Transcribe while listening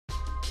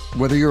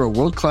Whether you're a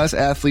world-class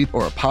athlete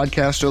or a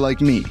podcaster like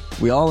me,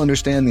 we all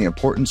understand the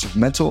importance of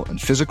mental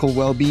and physical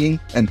well-being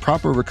and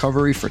proper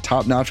recovery for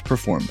top-notch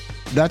performance.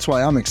 That's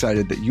why I'm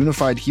excited that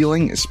Unified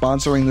Healing is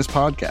sponsoring this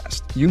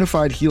podcast.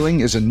 Unified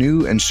Healing is a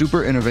new and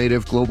super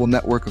innovative global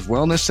network of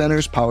wellness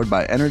centers powered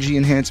by Energy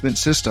Enhancement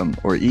System,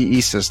 or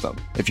EE System.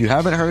 If you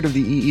haven't heard of the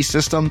EE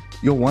System,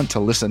 you'll want to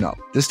listen up.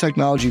 This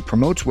technology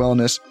promotes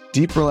wellness,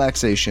 deep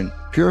relaxation,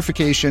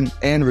 purification,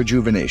 and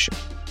rejuvenation.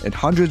 In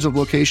hundreds of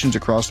locations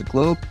across the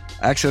globe,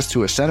 access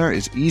to a center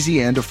is easy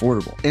and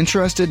affordable.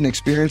 Interested in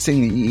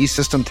experiencing the EE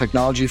System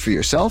technology for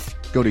yourself?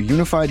 Go to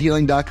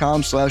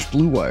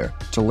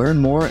unifiedhealing.com/bluewire to learn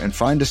more and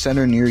find a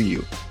center near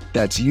you.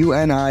 That's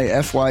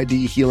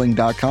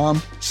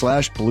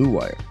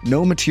unifydhealing.com/bluewire.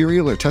 No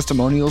material or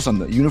testimonials on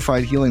the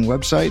Unified Healing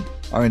website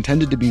are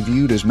intended to be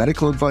viewed as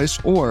medical advice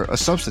or a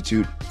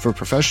substitute for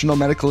professional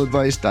medical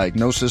advice,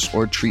 diagnosis,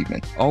 or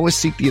treatment. Always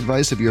seek the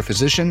advice of your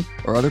physician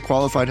or other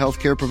qualified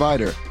healthcare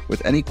provider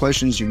with any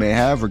questions you may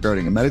have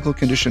regarding a medical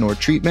condition or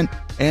treatment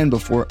and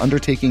before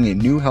undertaking a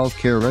new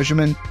healthcare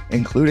regimen,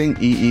 including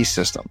EE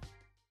System.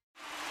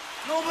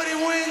 Nobody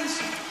wins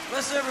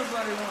unless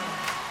everybody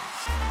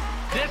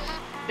wins. This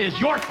is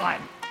your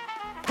time.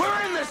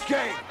 We're in this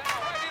game.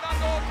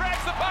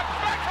 Drags the puck,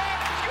 backhand,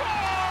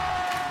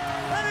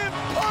 An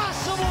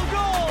impossible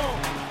goal.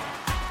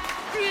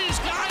 These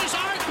guys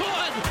are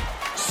good,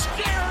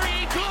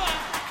 scary good,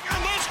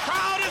 and this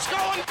crowd is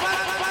going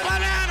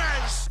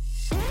bananas.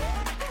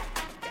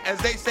 As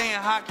they say in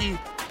hockey,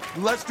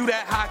 let's do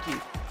that hockey.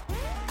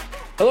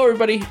 Hello,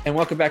 everybody, and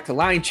welcome back to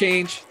Line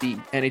Change, the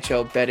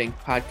NHL betting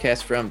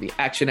podcast from the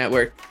Action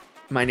Network.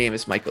 My name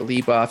is Michael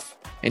Leboff,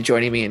 and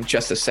joining me in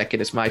just a second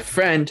is my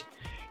friend,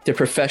 the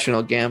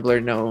professional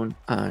gambler known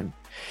on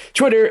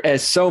Twitter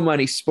as So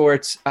Money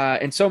Sports.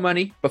 And So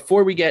Money,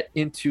 before we get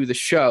into the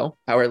show,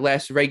 our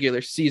last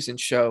regular season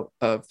show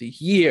of the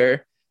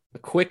year, a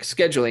quick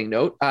scheduling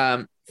note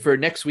for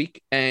next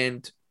week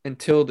and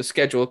until the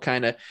schedule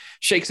kind of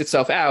shakes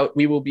itself out,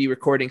 we will be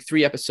recording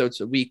 3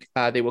 episodes a week.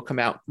 They will come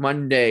out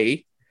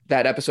Monday.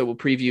 That episode will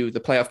preview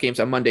the playoff games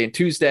on Monday and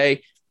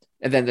Tuesday.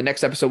 And then the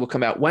next episode will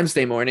come out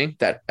Wednesday morning.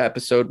 That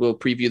episode will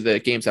preview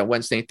the games on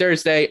Wednesday and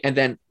Thursday. And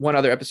then one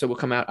other episode will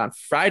come out on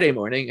Friday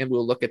morning, and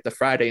we'll look at the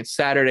Friday and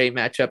Saturday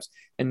matchups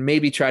and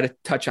maybe try to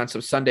touch on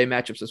some Sunday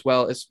matchups as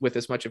well, as with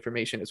as much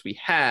information as we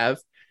have.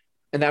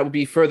 And that will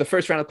be for the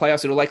first round of the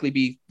playoffs. It'll likely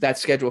be that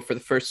schedule for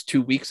the first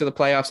 2 weeks of the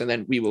playoffs, and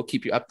then we will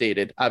keep you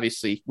updated.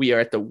 Obviously, we are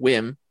at the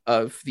whim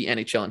of the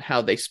NHL and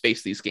how they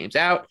space these games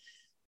out.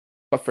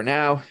 But for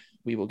now,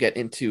 we will get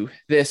into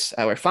this,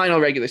 our final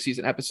regular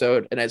season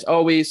episode. And as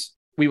always,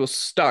 we will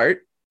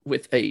start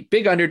with a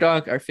big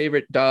underdog, our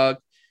favorite dog,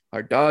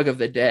 our dog of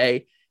the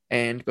day.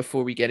 And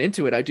before we get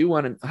into it, I do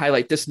want to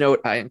highlight this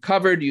note I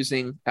uncovered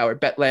using our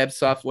BetLab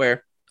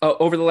software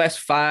over the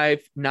last 5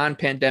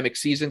 non-pandemic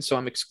seasons. So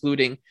I'm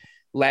excluding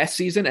last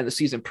season and the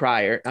season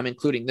prior. I'm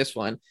including this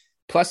one.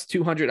 Plus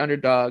 200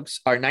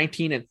 underdogs are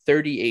 19 and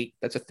 38.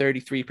 That's a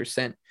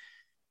 33%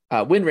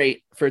 win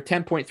rate for a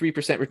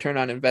 10.3% return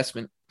on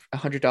investment.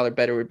 $100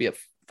 better would be a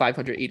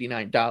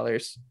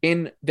 $589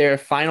 in their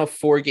final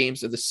 4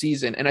 games of the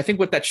season. And I think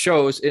what that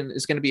shows, and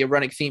is going to be a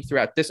running theme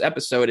throughout this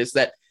episode, is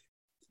that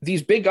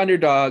these big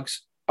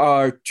underdogs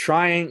are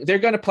trying, they're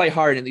going to play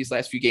hard in these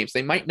last few games.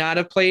 They might not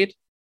have played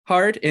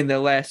hard in the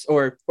last,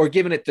 or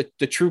given it the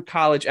true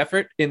college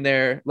effort in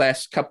their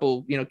last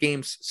couple,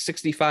 games,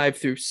 65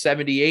 through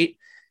 78.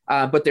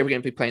 But they were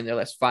going to be playing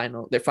their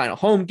final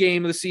home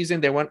game of the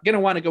season. They're going to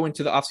want to go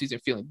into the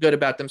offseason feeling good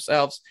about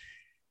themselves.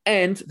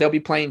 And they'll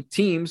be playing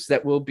teams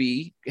that will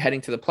be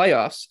heading to the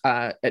playoffs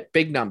at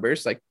big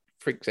numbers. Like,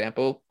 for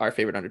example, our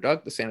favorite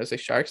underdog, the San Jose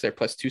Sharks, they're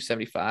plus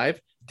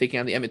 275, taking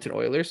on the Edmonton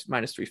Oilers,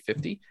 minus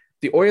 350.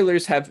 The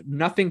Oilers have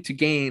nothing to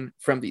gain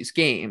from these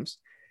games.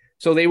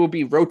 So they will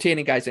be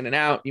rotating guys in and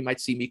out. You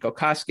might see Mikko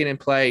Koskinen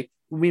play.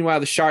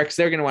 Meanwhile, the Sharks,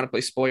 they're going to want to play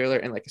spoiler.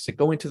 And like I said,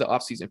 go into the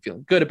offseason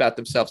feeling good about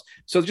themselves.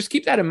 So just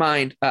keep that in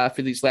mind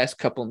for these last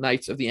couple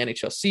nights of the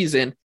NHL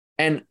season.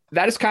 And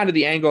that is kind of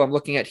the angle I'm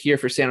looking at here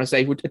for San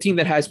Jose, a team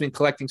that has been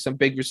collecting some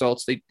big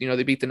results. They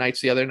beat the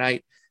Knights the other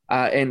night.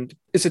 And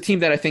it's a team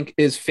that I think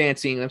is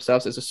fancying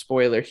themselves as a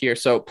spoiler here.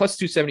 So plus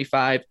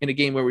 275 in a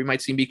game where we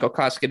might see Mikko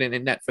Koskinen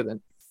in net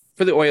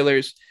for the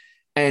Oilers.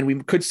 And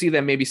we could see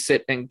them maybe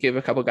sit and give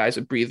a couple guys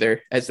a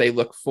breather as they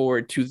look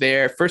forward to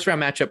their first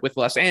round matchup with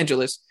Los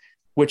Angeles,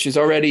 which is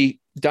already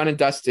done and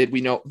dusted.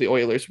 We know the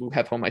Oilers will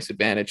have home ice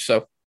advantage.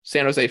 So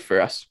San Jose for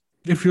us.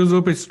 It feels a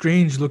little bit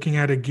strange looking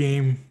at a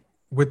game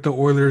with the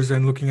Oilers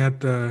and looking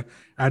at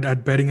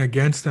at betting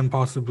against them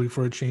possibly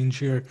for a change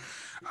here.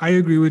 I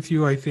agree with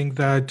you. I think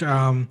that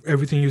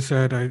everything you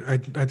said, I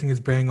think is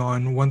bang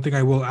on. One thing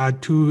I will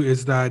add too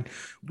is that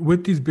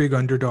with these big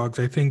underdogs,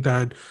 I think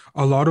that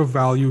a lot of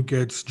value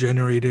gets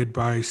generated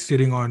by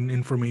sitting on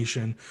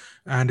information.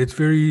 And it's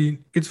very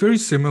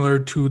similar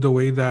to the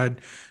way that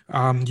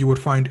you would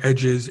find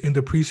edges in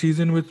the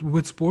preseason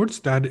with sports,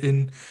 that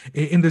in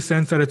the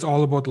sense that it's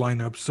all about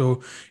lineups.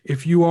 So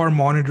if you are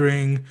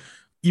monitoring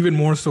even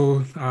more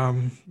so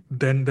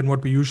than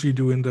what we usually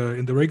do in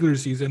the regular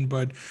season.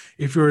 But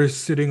if you're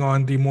sitting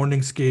on the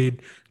morning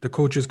skate, the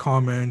coach's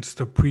comments,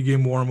 the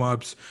pregame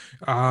warmups,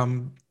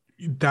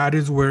 that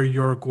is where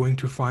you're going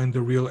to find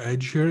the real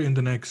edge here in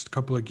the next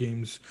couple of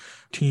games.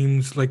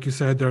 Teams, like you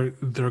said,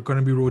 they're going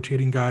to be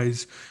rotating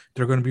guys,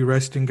 they're going to be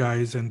resting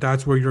guys, and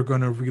that's where you're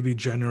going to really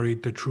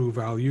generate the true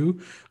value.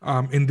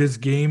 In this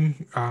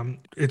game,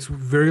 it's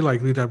very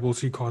likely that we'll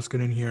see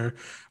Koskinen here.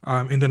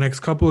 In the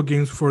next couple of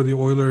games for the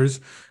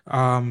Oilers,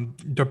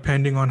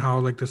 depending on how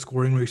like the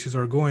scoring races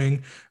are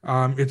going,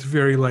 it's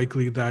very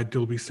likely that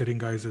they'll be sitting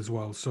guys as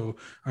well. So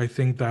I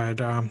think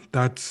that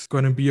that's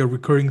going to be a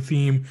recurring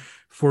theme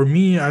for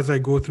me as I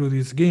go through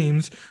these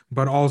games,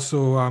 but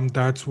also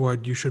that's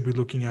what you should be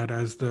looking at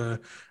as the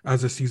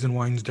season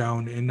winds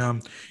down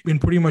in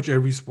pretty much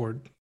every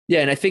sport.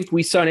 Yeah, and I think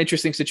we saw an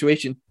interesting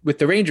situation with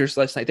the Rangers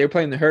last night. They were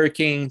playing the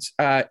Hurricanes.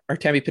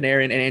 Artemi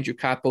Panarin and Andrew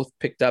Kopp both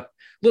picked up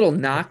little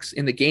knocks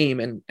in the game,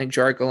 and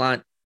Gerard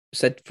Gallant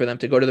said for them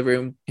to go to the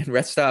room and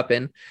rest up.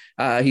 And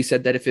he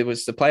said that if it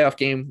was the playoff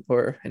game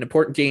or an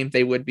important game,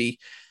 they would be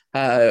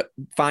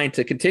fine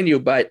to continue,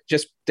 but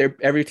just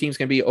every team's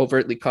going to be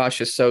overtly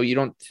cautious. So you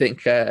don't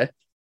think Jay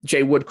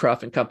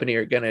Woodcroft and company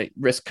are going to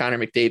risk Connor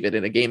McDavid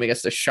in a game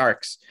against the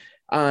Sharks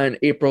on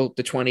April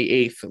the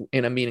 28th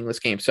in a meaningless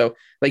game. So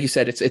like you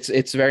said,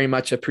 it's very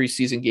much a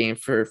preseason game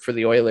for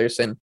the Oilers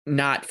and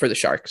not for the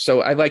Sharks. So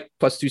I like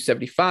plus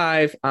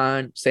 275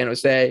 on San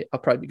Jose. I'll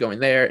probably be going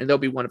there, and they'll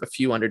be one of a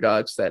few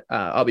underdogs that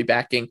I'll be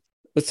backing.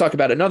 Let's talk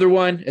about another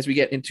one as we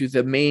get into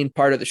the main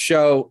part of the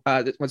show.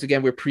 Once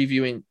again, we're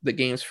previewing the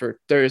games for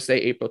Thursday,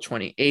 April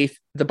 28th.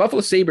 The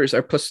Buffalo Sabres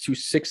are plus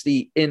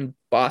 260 in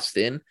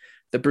Boston.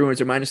 The Bruins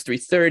are minus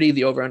 330.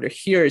 The over-under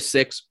here is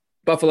 6.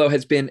 Buffalo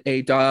has been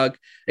a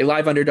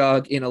live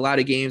underdog in a lot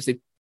of games. They've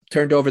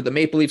turned over the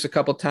Maple Leafs a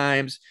couple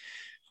times.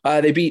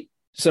 They beat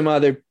some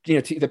other,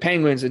 the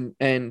Penguins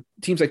and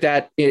teams like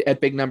that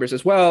at big numbers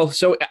as well.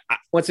 So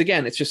once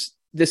again,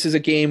 this is a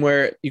game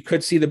where you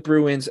could see the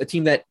Bruins, a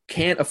team that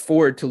can't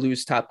afford to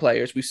lose top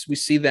players. We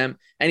see them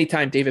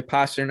anytime David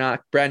Pastrnak,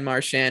 Brad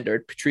Marchand, or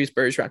Patrice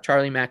Bergeron,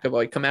 Charlie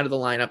McAvoy come out of the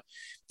lineup,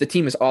 the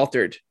team is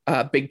altered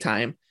big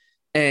time.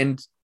 And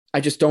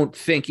I just don't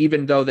think,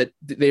 even though that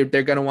they're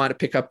going to want to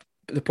pick up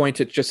the point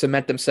to just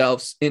cement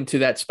themselves into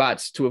that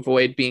spots to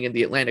avoid being in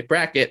the Atlantic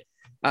bracket,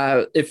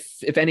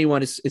 if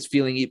anyone is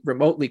feeling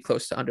remotely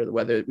close to under the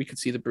weather, we could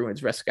see the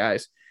Bruins rest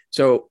guys.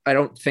 So I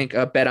don't think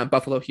a bet on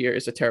Buffalo here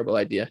is a terrible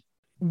idea.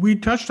 We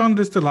touched on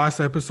this the last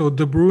episode.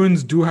 The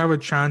Bruins do have a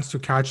chance to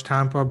catch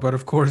Tampa, but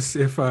of course,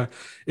 if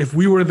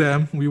we were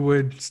them, we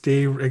would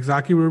stay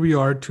exactly where we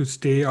are to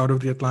stay out of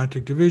the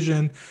Atlantic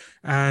Division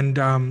and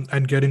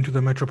get into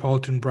the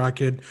Metropolitan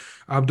bracket.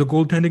 The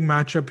goaltending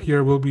matchup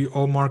here will be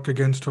Ullmark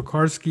against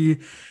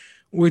Tokarski,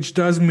 which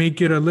does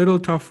make it a little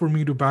tough for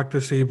me to back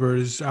the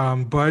Sabres,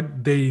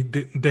 but they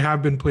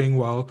have been playing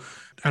well.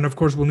 And of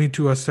course, we'll need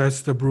to assess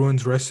the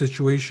Bruins' rest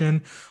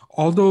situation.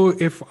 Although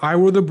if I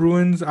were the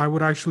Bruins, I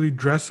would actually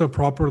dress a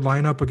proper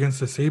lineup against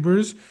the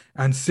Sabres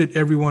and sit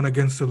everyone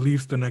against the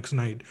Leafs the next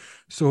night.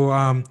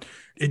 So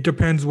it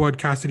depends what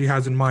Cassidy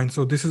has in mind.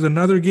 So this is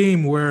another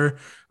game where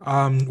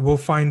we'll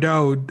find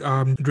out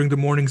during the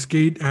morning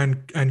skate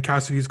and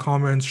Cassidy's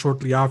comments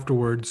shortly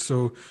afterwards.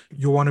 So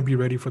you'll want to be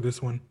ready for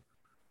this one.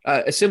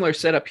 A similar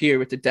setup here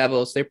with the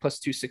Devils. They're plus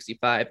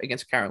 265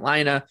 against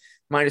Carolina,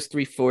 minus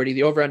 340.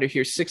 The over-under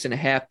here,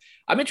 6.5.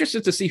 I'm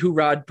interested to see who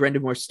Rod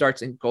Brind'Amour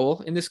starts in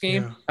goal in this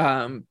game,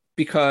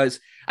 because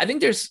I think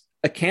there's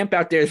a camp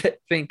out there that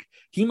think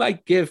he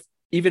might give,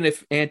 even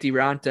if Antti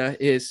Raanta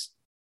is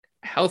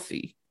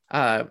healthy.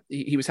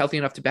 He was healthy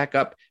enough to back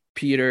up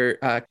Peter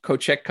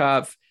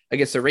Kochetkov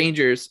against the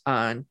Rangers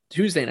on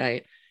Tuesday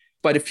night.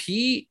 But if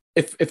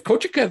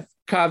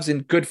Kochekhov's in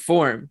good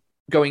form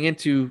going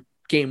into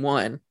game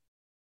one,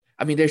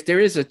 I mean, there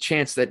is a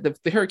chance that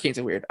the Hurricanes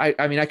are weird.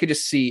 I mean, I could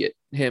just see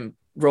him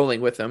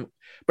rolling with them.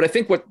 But I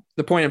think what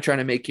the point I'm trying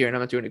to make here, and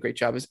I'm not doing a great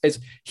job, is I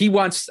think he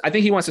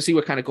wants to see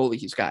what kind of goalie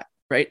he's got,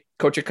 right?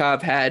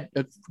 Kochetkov had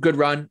a good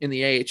run in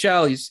the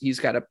AHL. He's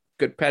got a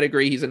good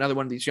pedigree. He's another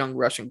one of these young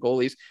Russian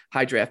goalies,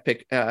 high draft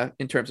pick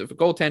in terms of a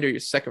goaltender, your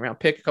second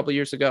round pick a couple of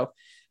years ago.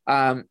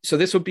 So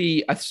this would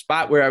be a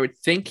spot where I would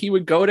think he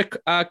would go to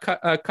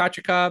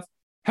Kochetkov.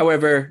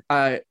 However,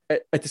 at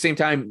the same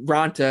time,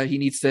 Raanta, he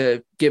needs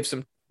to give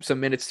some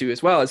minutes to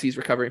as well as he's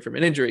recovering from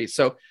an injury.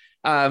 So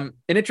an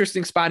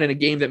interesting spot in a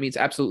game that means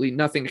absolutely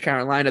nothing to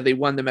Carolina. They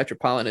won the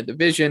Metropolitan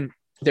Division.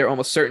 They're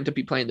almost certain to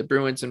be playing the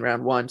Bruins in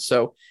round one.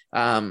 So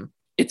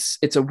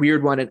it's a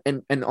weird one.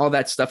 And all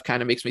that stuff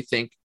kind of makes me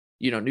think,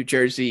 New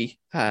Jersey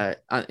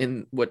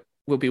in what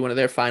will be one of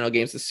their final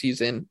games this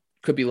season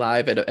could be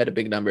live at a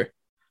big number.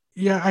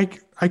 Yeah,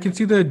 I can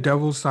see the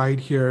Devils side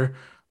here.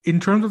 In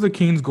terms of the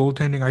Canes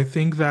goaltending, I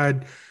think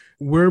that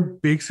we're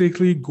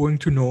basically going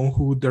to know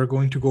who they're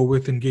going to go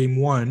with in game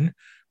one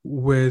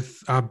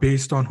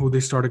based on who they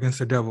start against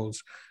the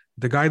Devils.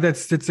 The guy that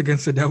sits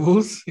against the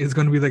Devils is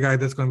going to be the guy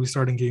that's going to be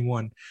starting game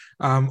one.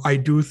 I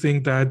do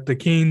think that the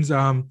Canes,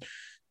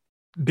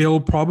 they'll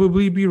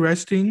probably be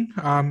resting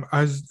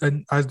as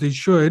they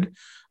should.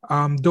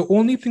 The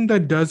only thing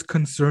that does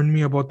concern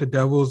me about the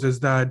Devils is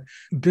that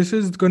this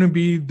is going to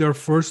be their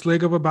first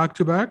leg of a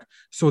back-to-back.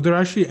 So they're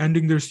actually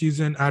ending their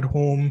season at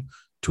home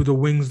to the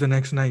Wings the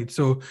next night.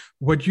 So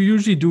what you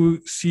usually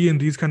do see in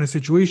these kind of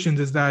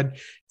situations is that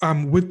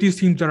with these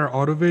teams that are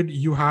out of it,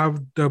 you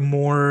have the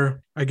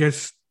more, I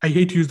guess, I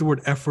hate to use the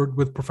word effort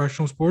with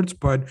professional sports,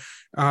 but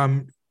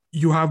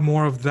you have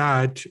more of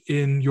that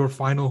in your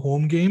final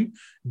home game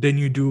than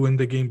you do in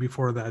the game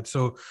before that.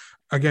 So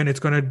again, it's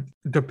going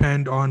to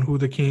depend on who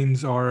the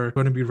Canes are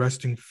going to be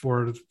resting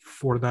for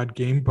that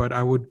game. But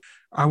I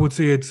would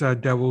say it's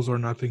Devils or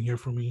nothing here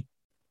for me.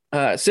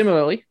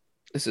 Similarly,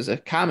 this is a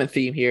common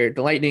theme here.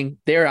 The Lightning,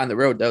 they're on the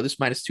road, though. This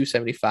minus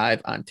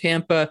 275 on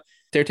Tampa.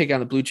 They're taking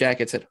on the Blue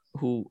Jackets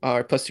who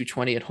are plus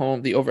 220 at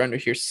home. The over-under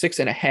here,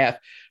 6.5.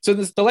 So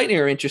the Lightning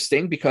are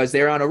interesting because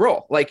they're on a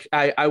roll. Like,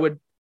 I would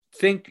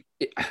think,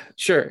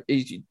 sure,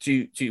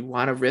 do you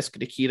want to risk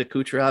Nikita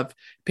Kucherov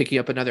picking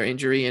up another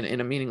injury in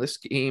a meaningless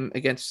game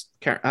against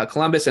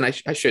Columbus? And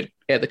I should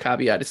add the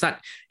caveat. It's not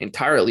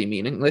entirely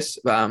meaningless.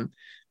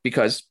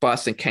 Because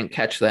Boston can't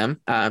catch them.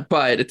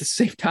 But at the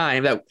same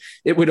time, that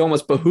it would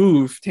almost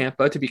behoove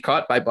Tampa to be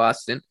caught by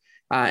Boston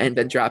and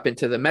then drop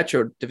into the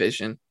Metro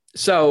division.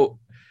 So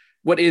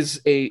what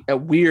is a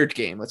weird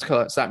game, let's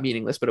call it, it's not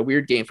meaningless, but a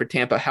weird game for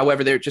Tampa.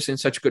 However, they're just in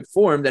such good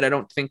form that I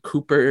don't think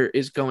Cooper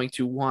is going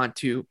to want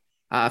to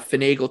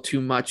finagle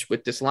too much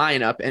with this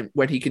lineup, and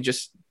when he can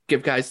just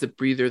give guys the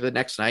breather the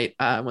next night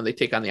when they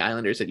take on the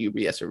Islanders at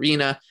UBS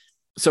Arena.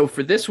 So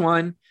for this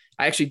one,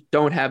 I actually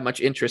don't have much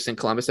interest in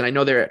Columbus, and I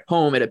know they're at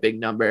home at a big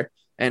number,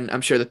 and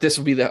I'm sure that this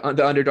will be the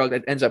underdog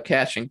that ends up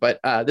cashing. But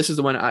this is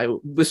one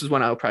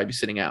I'll probably be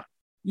sitting out.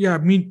 Yeah,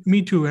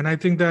 me too. And I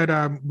think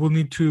that we'll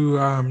need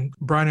to.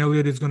 Brian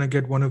Elliott is going to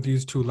get one of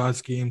these two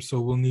last games, so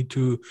we'll need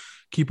to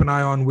keep an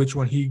eye on which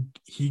one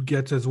he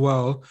gets as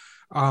well.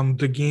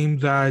 The game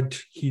that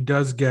he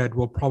does get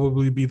will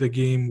probably be the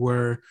game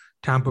where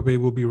Tampa Bay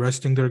will be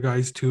resting their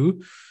guys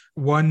too.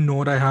 One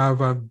note I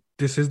have.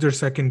 This is their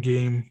second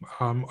game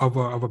of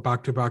a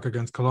back-to-back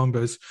against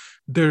Columbus.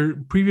 Their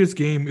previous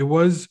game, it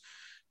was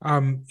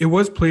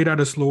played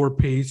at a slower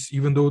pace,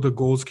 even though the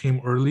goals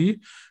came early.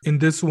 In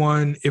this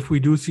one, if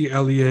we do see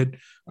Elliott,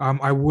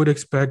 I would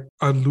expect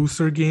a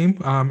looser game,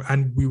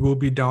 and we will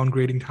be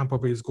downgrading Tampa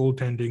Bay's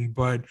goaltending.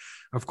 But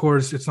of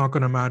course, it's not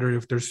going to matter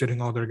if they're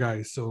sitting all their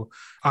guys. So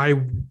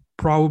I'm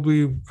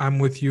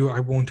with you. I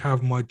won't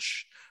have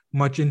much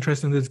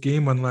interest in this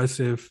game unless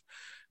if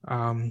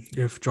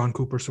John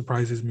Cooper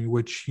surprises me,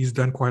 which he's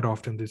done quite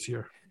often this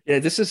year. Yeah,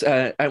 this is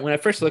when I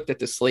first looked at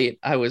the slate,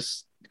 I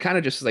was kind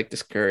of just like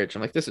discouraged.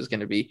 I'm like, this is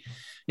going to be,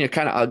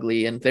 kind of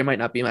ugly, and there might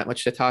not be that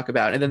much to talk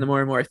about. And then the more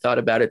and more I thought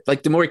about it,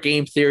 like the more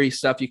game theory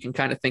stuff you can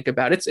kind of think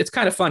about, it's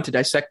kind of fun to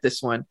dissect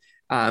this one,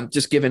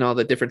 just given all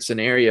the different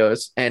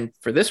scenarios. And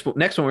for this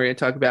next one, we're going to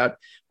talk about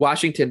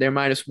Washington. They're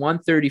minus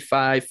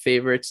 135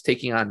 favorites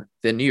taking on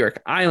the New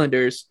York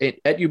Islanders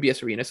at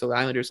UBS Arena. So the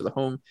Islanders are the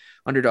home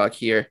underdog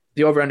here.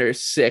 The over-under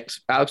is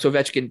 6. Alex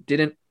Ovechkin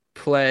didn't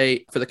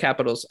play for the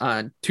Capitals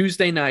on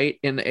Tuesday night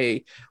in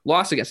a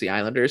loss against the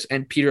Islanders,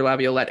 and Peter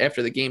Laviolette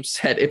after the game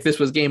said if this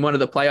was game one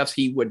of the playoffs,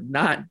 he would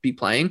not be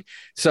playing.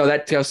 So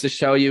that goes to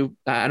show you,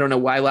 I don't know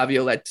why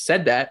Laviolette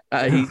said that.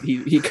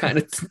 He kind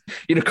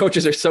of,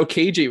 coaches are so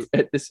cagey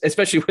at this,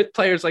 especially with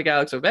players like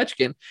Alex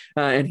Ovechkin,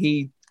 and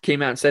he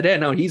came out and said,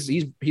 no,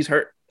 he's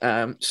hurt.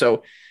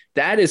 So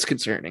that is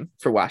concerning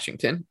for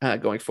Washington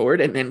going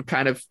forward, and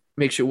kind of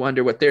makes you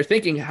wonder what they're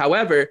thinking.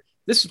 However,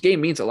 this game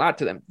means a lot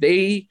to them.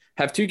 They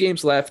have 2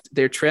 games left.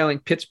 They're trailing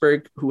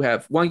Pittsburgh, who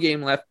have 1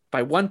 game left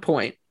by 1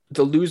 point.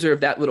 The loser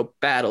of that little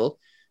battle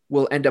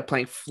will end up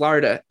playing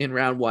Florida in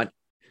round 1.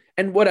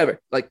 And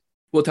whatever, like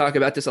we'll talk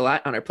about this a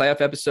lot on our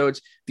playoff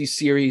episodes. These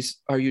series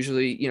are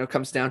usually,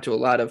 comes down to a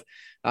lot of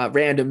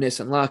randomness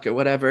and luck or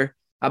whatever.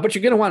 But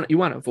you want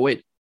to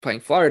avoid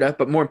playing Florida,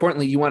 but more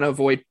importantly, you want to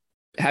avoid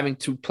having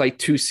to play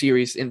 2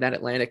 series in that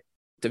Atlantic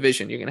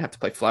division. You're going to have to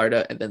play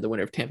Florida and then the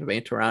winner of Tampa Bay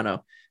and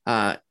Toronto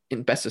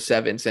in best of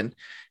 7s. And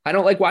I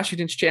don't like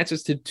Washington's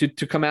chances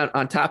to come out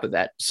on top of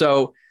that.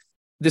 So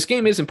this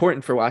game is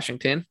important for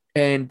Washington,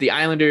 and the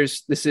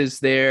Islanders, this is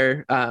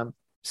their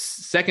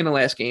second to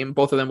last game.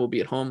 Both of them will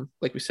be at home.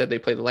 Like we said, they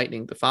play the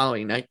Lightning the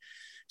following night.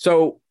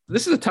 So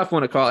this is a tough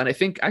one to call. And I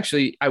think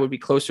actually I would be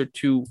closer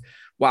to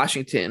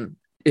Washington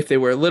if they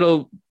were a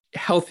little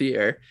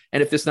healthier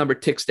and if this number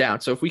ticks down.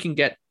 So if we can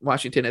get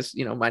Washington as,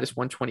 minus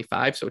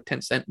 125, so a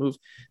 10-cent move,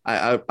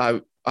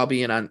 I'll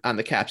be in on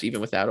the Caps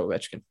even without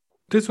Ovechkin.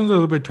 This one's a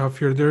little bit tough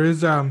here. There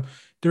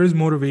is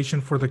motivation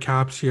for the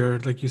Caps here,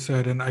 like you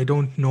said, and I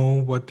don't know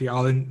what the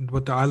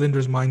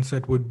Islanders'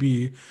 mindset would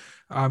be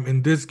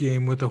in this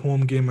game with a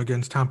home game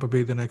against Tampa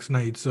Bay the next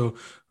night. So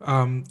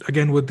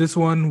again, with this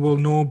one, we'll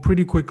know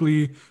pretty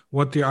quickly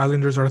what the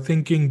Islanders are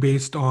thinking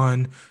based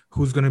on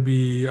who's going to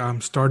be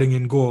starting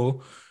in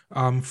goal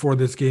for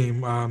this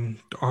game.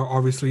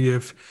 Obviously,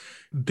 if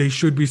they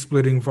should be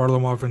splitting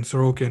Varlamov and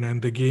Sorokin,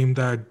 and the game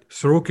that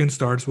Sorokin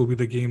starts will be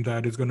the game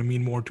that is going to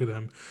mean more to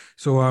them.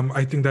 So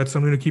I think that's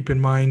something to keep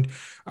in mind.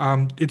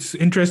 It's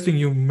interesting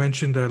you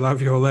mentioned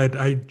Laviolette.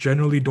 I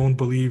generally don't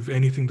believe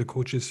anything the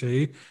coaches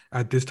say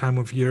at this time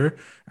of year,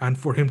 and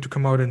for him to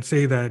come out and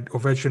say that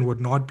Ovechkin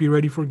would not be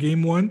ready for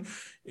game one,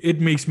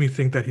 it makes me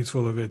think that he's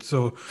full of it.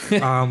 So,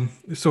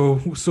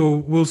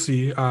 so we'll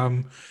see.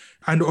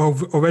 And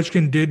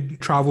Ovechkin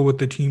did travel with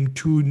the team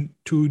to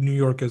New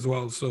York as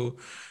well. So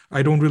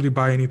I don't really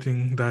buy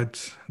anything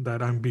that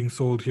I'm being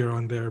sold here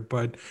on there.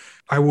 But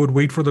I would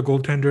wait for the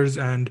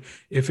goaltenders, and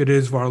if it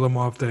is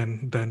Varlamov,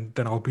 then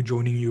I'll be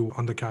joining you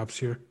on the Caps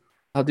here.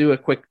 I'll do a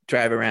quick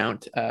drive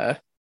around.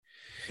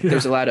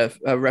 There's a lot of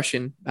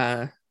Russian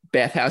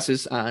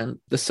bathhouses on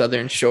the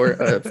southern shore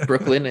of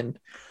Brooklyn,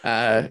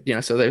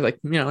 and so they're like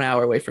an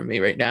hour away from me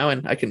right now,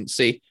 and I can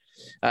see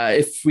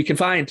if we can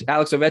find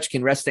Alex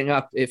Ovechkin resting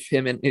up, if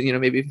him and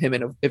maybe him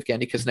and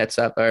Evgeny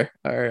Kuznetsov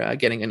are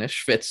getting in a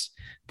schwitz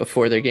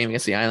before their game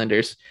against the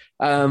Islanders.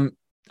 All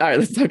right,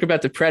 let's talk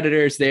about the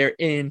Predators. They're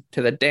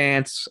into the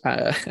dance.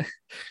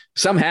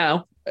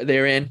 Somehow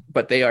they're in,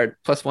 but they are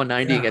plus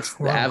 190 against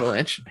the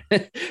Avalanche.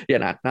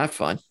 Yeah, not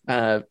fun.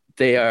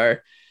 They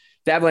are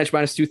the Avalanche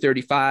minus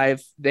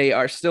 235. They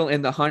are still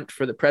in the hunt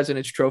for the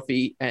President's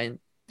Trophy, and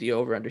the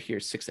over-under here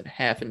is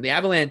 6.5. And the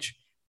Avalanche,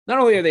 not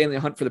only are they in the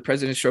hunt for the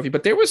President's Trophy,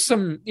 but there was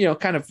some,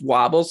 kind of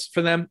wobbles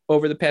for them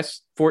over the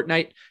past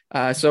fortnight.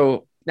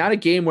 So not a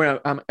game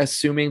where I'm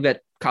assuming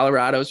that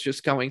Colorado's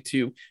just going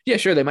to,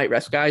 sure, they might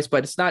rest guys,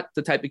 but it's not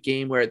the type of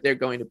game where they're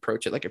going to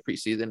approach it like a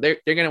preseason. They're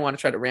going to want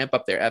to try to ramp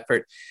up their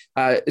effort.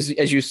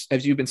 As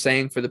you've been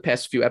saying for the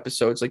past few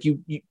episodes, like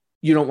you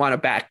don't want to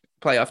back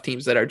playoff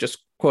teams that are just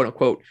quote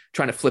unquote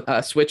trying to flip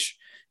a switch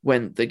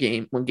when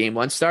game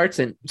one starts.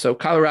 And so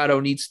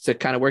Colorado needs to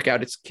kind of work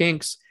out its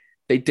kinks.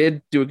 They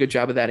did do a good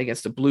job of that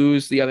against the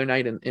Blues the other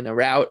night in a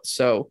rout.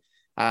 So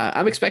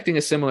I'm expecting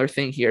a similar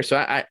thing here.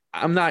 So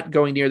I'm not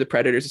going near the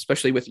Predators,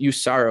 especially with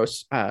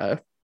Saros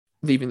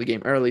leaving the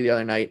game early the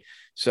other night.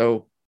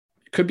 So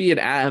it could be an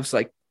Avs,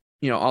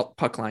 alt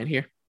puck line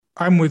here.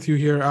 I'm with you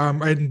here.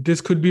 And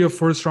this could be a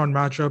first round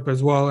matchup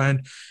as well.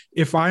 And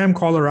if I am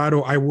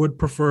Colorado, I would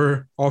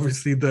prefer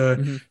obviously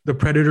the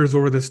Predators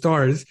over the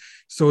Stars.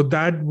 So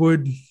that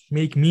would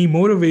make me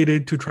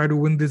motivated to try to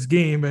win this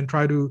game and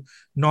try to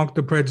knock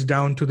the Preds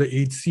down to the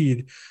 8th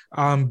seed.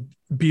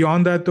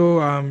 Beyond that,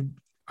 though,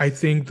 I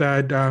think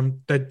that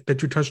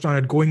that you touched on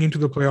it, going into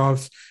the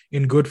playoffs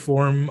in good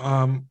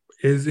form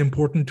is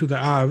important to the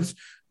Avs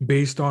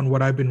based on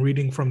what I've been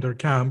reading from their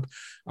camp.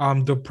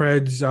 The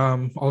Preds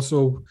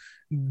also,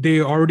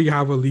 they already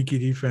have a leaky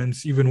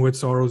defense, even with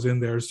Soros in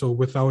there. So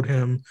without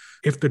him,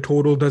 if the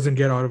total doesn't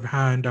get out of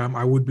hand,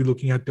 I would be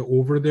looking at the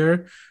over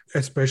there,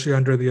 especially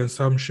under the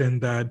assumption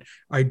that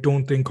I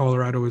don't think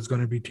Colorado is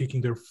going to be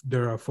taking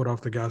their foot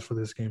off the gas for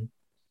this game.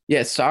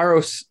 Yeah,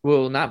 Saros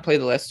will not play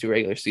the last two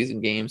regular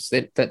season games.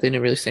 That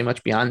didn't really say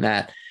much beyond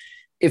that.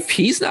 If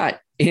he's not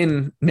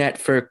in net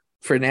for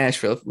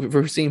Nashville,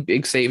 we're seeing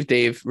big save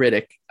Dave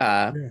Riddick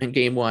in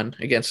game one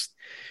against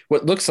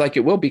what looks like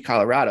it will be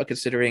Colorado,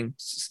 considering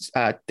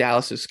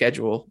Dallas's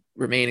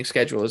remaining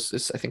schedule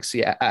is I think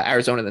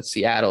Arizona and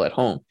Seattle at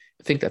home.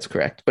 I think that's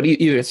correct. But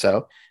either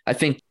so, I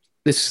think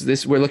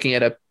this we're looking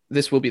at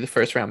this will be the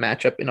first round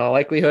matchup in all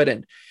likelihood,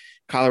 and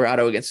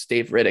Colorado against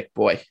Dave Riddick,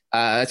 boy,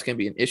 that's going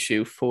to be an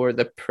issue for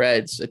the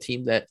Preds, a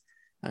team that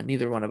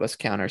neither one of us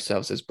count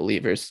ourselves as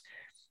believers.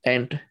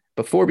 And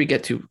before we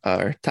get to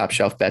our top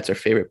shelf bets, our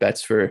favorite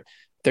bets for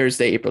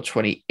Thursday, April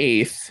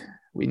 28th,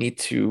 we need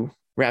to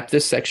wrap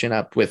this section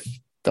up with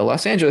the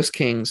Los Angeles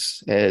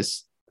Kings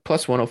as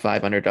plus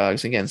 105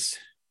 underdogs against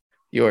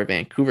your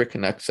Vancouver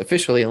Canucks,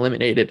 officially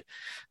eliminated,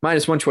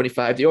 minus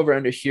 125. The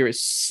over-under here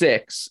is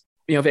 6.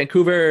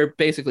 Vancouver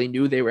basically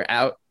knew they were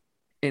out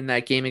in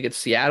that game against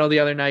Seattle the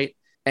other night,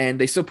 and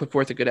they still put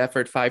forth a good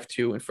effort,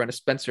 5-2 in front of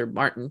Spencer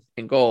Martin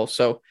in goal.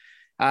 So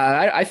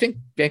I think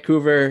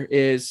Vancouver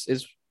is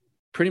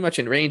pretty much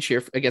in range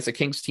here against a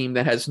Kings team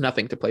that has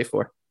nothing to play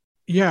for.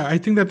 Yeah, I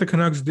think that the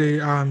Canucks,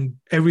 they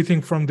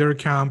everything from their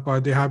camp,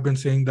 they have been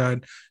saying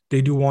that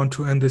they do want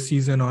to end the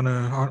season on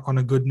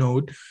a good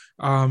note.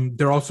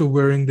 They're also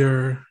wearing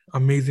their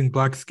amazing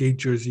black skate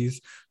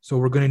jerseys, so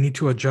we're going to need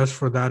to adjust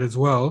for that as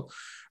well.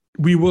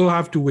 We will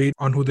have to wait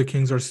on who the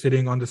Kings are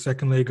sitting on the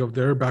second leg of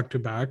their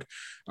back-to-back.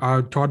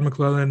 Todd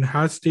McClellan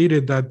has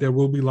stated that there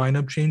will be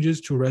lineup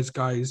changes to rest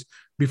guys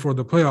before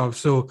the playoffs.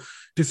 So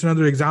just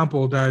another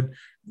example that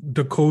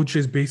the coach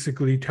is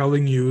basically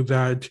telling you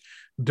that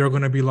there are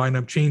going to be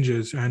lineup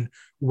changes. And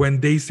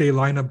when they say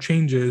lineup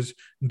changes,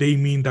 they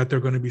mean that they're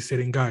going to be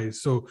sitting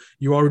guys. So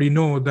you already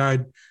know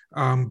that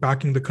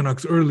backing the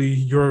Canucks early,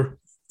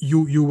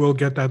 you will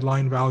get that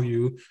line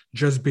value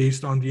just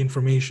based on the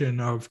information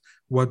of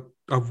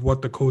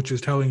what the coach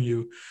is telling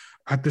you.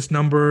 At this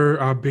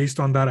number, based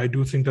on that, I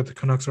do think that the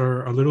Canucks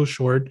are a little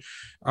short,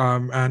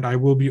 and I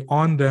will be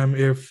on them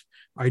if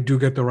I do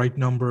get the right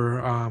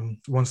number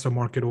once the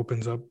market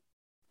opens up.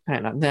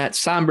 And on that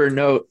somber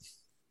note,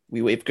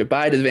 we wave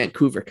goodbye to the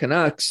Vancouver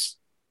Canucks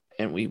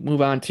and we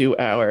move on to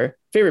our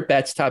favorite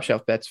bets, top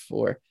shelf bets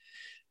for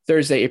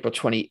Thursday, April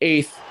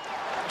 28th.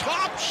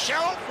 Top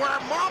shelf where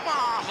mama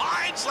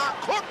hides the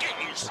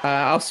cookies.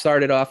 I'll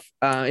start it off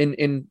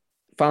in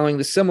following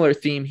the similar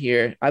theme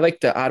here. I like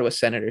the Ottawa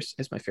Senators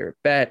as my favorite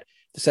bet.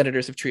 The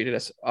Senators have treated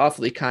us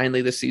awfully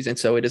kindly this season,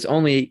 so it is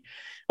only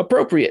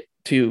appropriate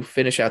to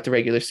finish out the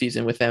regular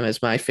season with them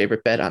as my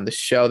favorite bet on the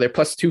show. They're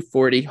plus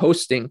 240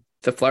 hosting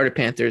the Florida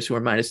Panthers, who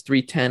are minus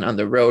 310 on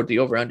the road. The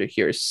over-under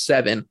here is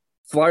 7.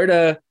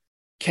 Florida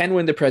can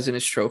win the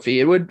President's Trophy.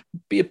 It would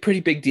be a pretty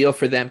big deal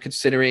for them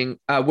considering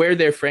where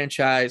their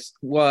franchise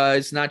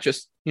was not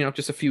just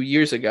a few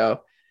years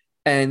ago.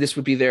 And this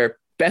would be their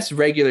best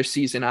regular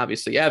season,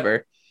 obviously,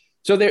 ever.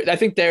 So I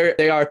think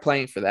they are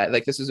playing for that.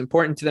 Like, this is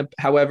important to them.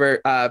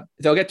 However,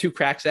 they'll get 2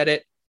 cracks at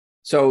it.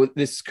 So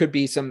this could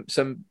be some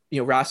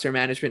roster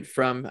management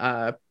from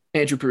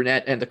Andrew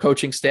Brunette and the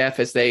coaching staff,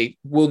 as they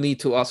will need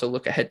to also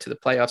look ahead to the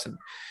playoffs. And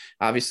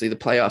obviously the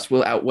playoffs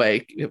will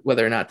outweigh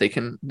whether or not they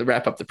can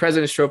wrap up the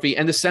President's Trophy.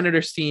 And the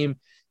Senators team,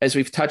 as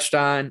we've touched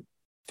on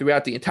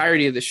throughout the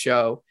entirety of the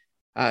show,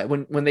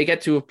 when they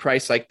get to a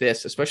price like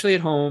this, especially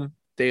at home,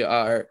 they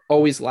are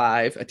always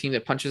live, a team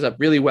that punches up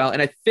really well.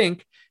 And I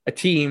think a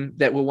team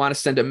that will want to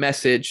send a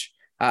message.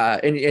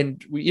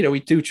 And we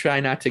do try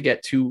not to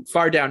get too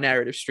far down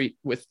narrative street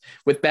with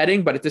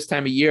betting, but at this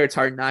time of year, it's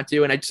hard not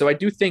to. And so I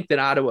do think that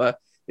Ottawa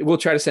will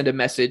try to send a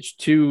message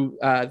to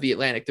the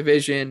Atlantic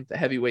Division, the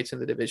heavyweights in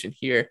the division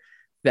here,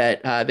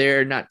 that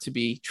they're not to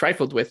be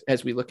trifled with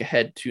as we look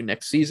ahead to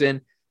next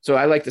season. So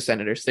I like the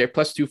Senators. They're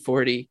plus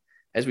 240,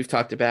 as we've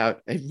talked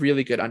about, a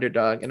really good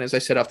underdog. And as I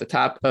said off the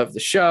top of the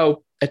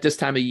show, at this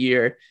time of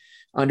year,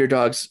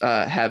 underdogs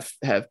have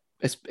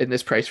in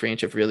this price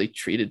range have really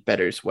treated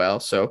bettors well.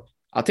 So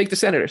I'll take the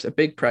Senators, a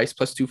big price,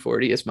 plus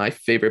 240 is my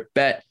favorite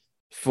bet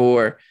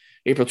for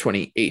April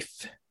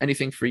 28th.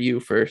 Anything for you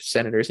for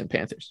Senators and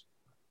Panthers?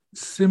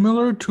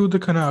 Similar to the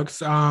Canucks,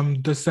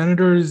 the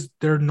Senators,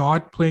 they're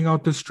not playing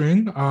out the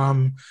string.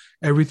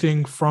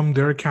 Everything from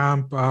their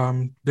camp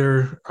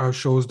there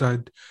shows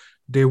that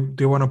they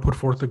want to put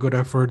forth the good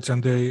efforts,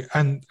 and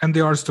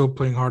they are still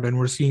playing hard, and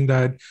we're seeing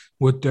that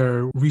with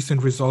their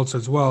recent results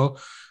as well.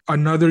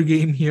 Another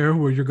game here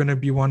where you're going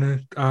to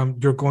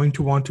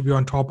want to be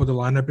on top of the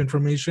lineup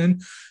information.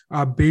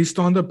 Based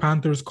on the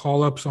Panthers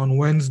call-ups on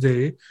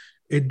Wednesday,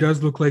 it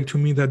does look like to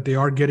me that they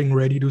are getting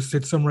ready to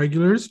sit some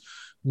regulars.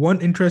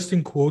 One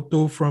interesting quote,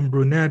 though, from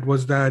Brunette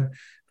was that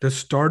the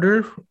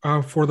starter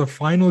for the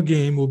final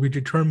game will be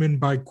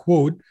determined by,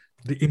 quote,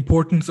 the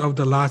importance of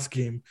the last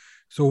game.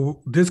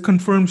 So this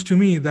confirms to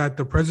me that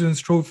the President's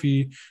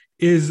Trophy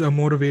is a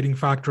motivating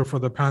factor for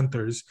the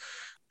Panthers.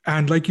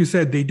 And like you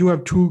said, they do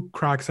have 2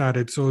 cracks at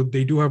it. So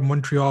they do have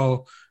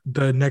Montreal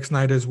the next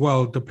night as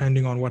well,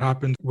 depending on what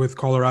happens with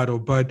Colorado.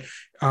 But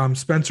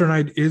Spencer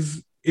Knight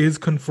is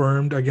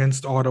confirmed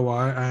against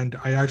Ottawa, and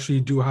I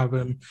actually do have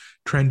him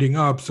trending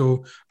up.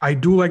 So I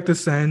do like the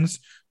Sens,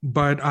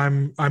 but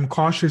I'm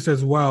cautious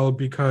as well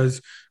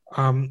because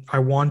I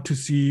want to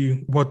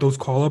see what those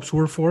call-ups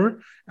were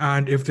for.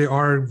 And if they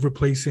are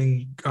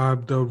replacing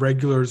the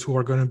regulars who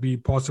are going to be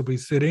possibly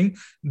sitting,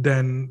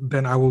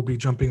 then I will be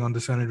jumping on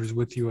the Senators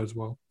with you as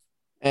well.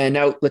 And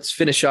now let's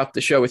finish off the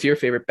show with your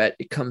favorite bet.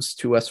 It comes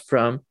to us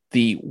from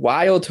the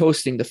Wild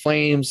hosting the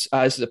Flames.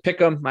 This is a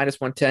pick'em,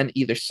 minus 110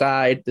 either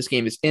side. This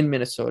game is in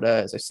Minnesota.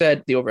 As I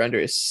said, the over-under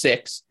is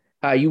 6.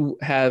 You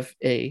have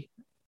a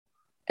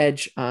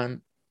edge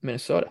on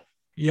Minnesota.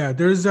 Yeah,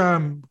 there's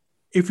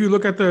if you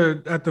look at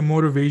the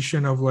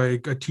motivation of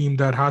like a team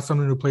that has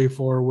something to play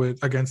for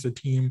against a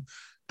team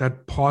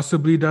that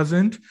possibly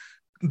doesn't,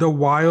 the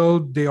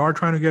Wild, they are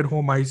trying to get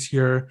home ice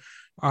here,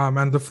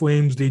 and the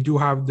Flames, they do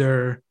have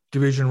their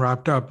division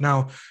wrapped up.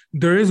 Now,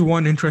 there is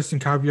one interesting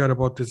caveat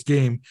about this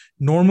game.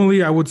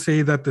 Normally, I would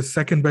say that the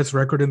second best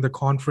record in the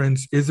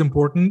conference is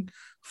important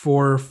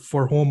for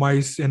home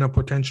ice in a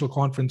potential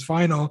conference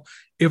final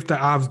if the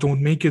Avs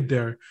don't make it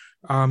there.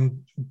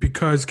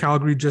 Because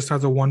Calgary just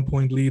has a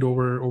 1-point lead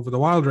over the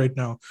Wild right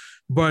now.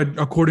 But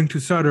according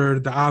to Sutter,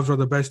 the Avs are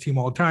the best team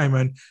all time,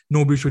 and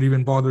nobody should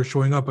even bother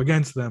showing up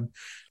against them.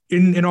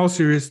 In all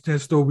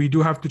seriousness, though, we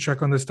do have to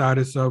check on the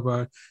status of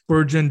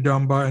Spurgeon,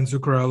 Dumba, and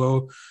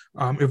Zuccarello.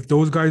 If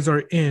those guys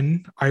are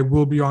in, I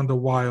will be on the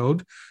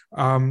Wild.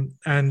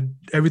 And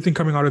everything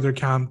coming out of their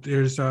camp,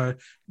 there's a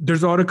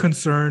lot of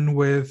concern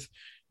with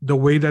the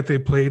way that they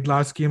played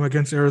last game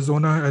against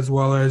Arizona, as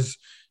well as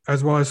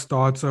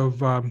thoughts of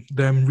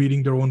them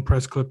reading their own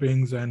press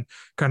clippings and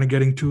kind of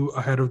getting too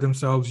ahead of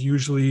themselves.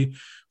 Usually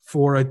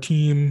for a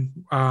team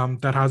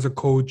that has a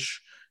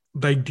coach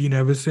like Dean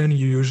Evison,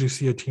 you usually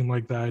see a team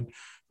like that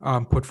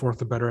put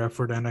forth a better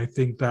effort. And I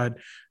think that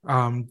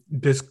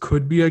this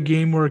could be a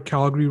game where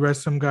Calgary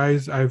rests some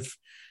guys.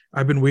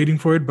 I've been waiting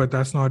for it, but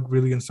that's not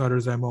really in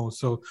Sutter's MO.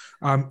 So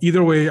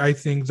either way, I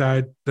think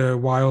that the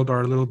Wild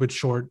are a little bit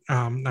short,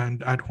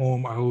 and at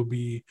home I will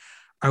be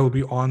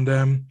on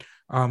them.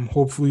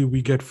 Hopefully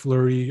we get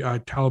Fleury.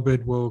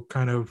 Talbot will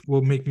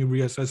make me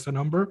reassess the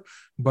number.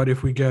 But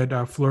if we get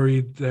Fleury,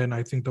 then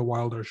I think the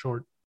Wild are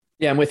short.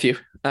 Yeah, I'm with you.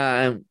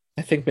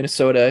 I think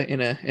Minnesota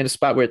in a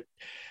spot where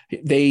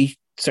they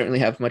certainly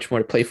have much more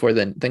to play for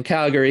than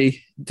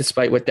Calgary,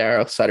 despite what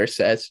Daryl Sutter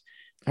says,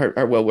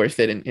 are well worth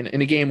it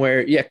in a game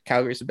where, yeah,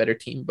 Calgary's a better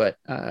team, but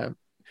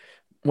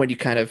when you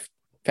kind of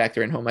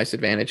factor in home ice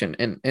advantage and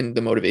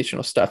the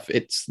motivational stuff,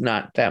 it's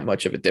not that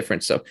much of a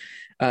difference. So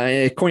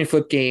a coin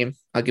flip game,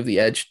 I'll give the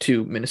edge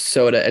to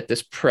Minnesota at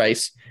this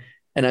price.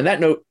 And on that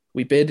note,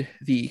 we bid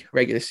the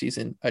regular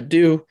season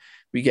adieu.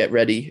 We get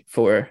ready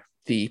for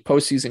the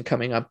postseason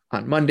coming up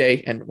on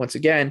Monday. And once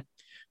again,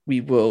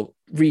 we will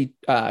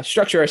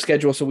restructure our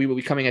schedule. So we will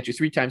be coming at you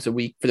 3 times a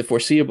week for the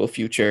foreseeable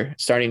future,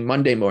 starting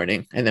Monday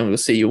morning. And then we will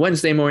see you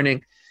Wednesday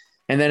morning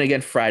and then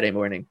again Friday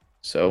morning.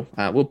 So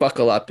we'll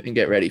buckle up and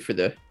get ready for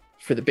the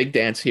big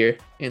dance here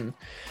in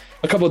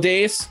a couple of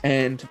days.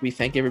 And we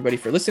thank everybody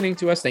for listening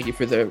to us. Thank you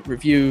for the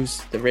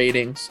reviews, the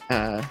ratings,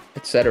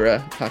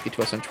 etc. Talking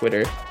to us on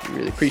Twitter. We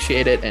really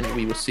appreciate it. And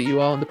we will see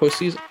you all in the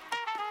postseason.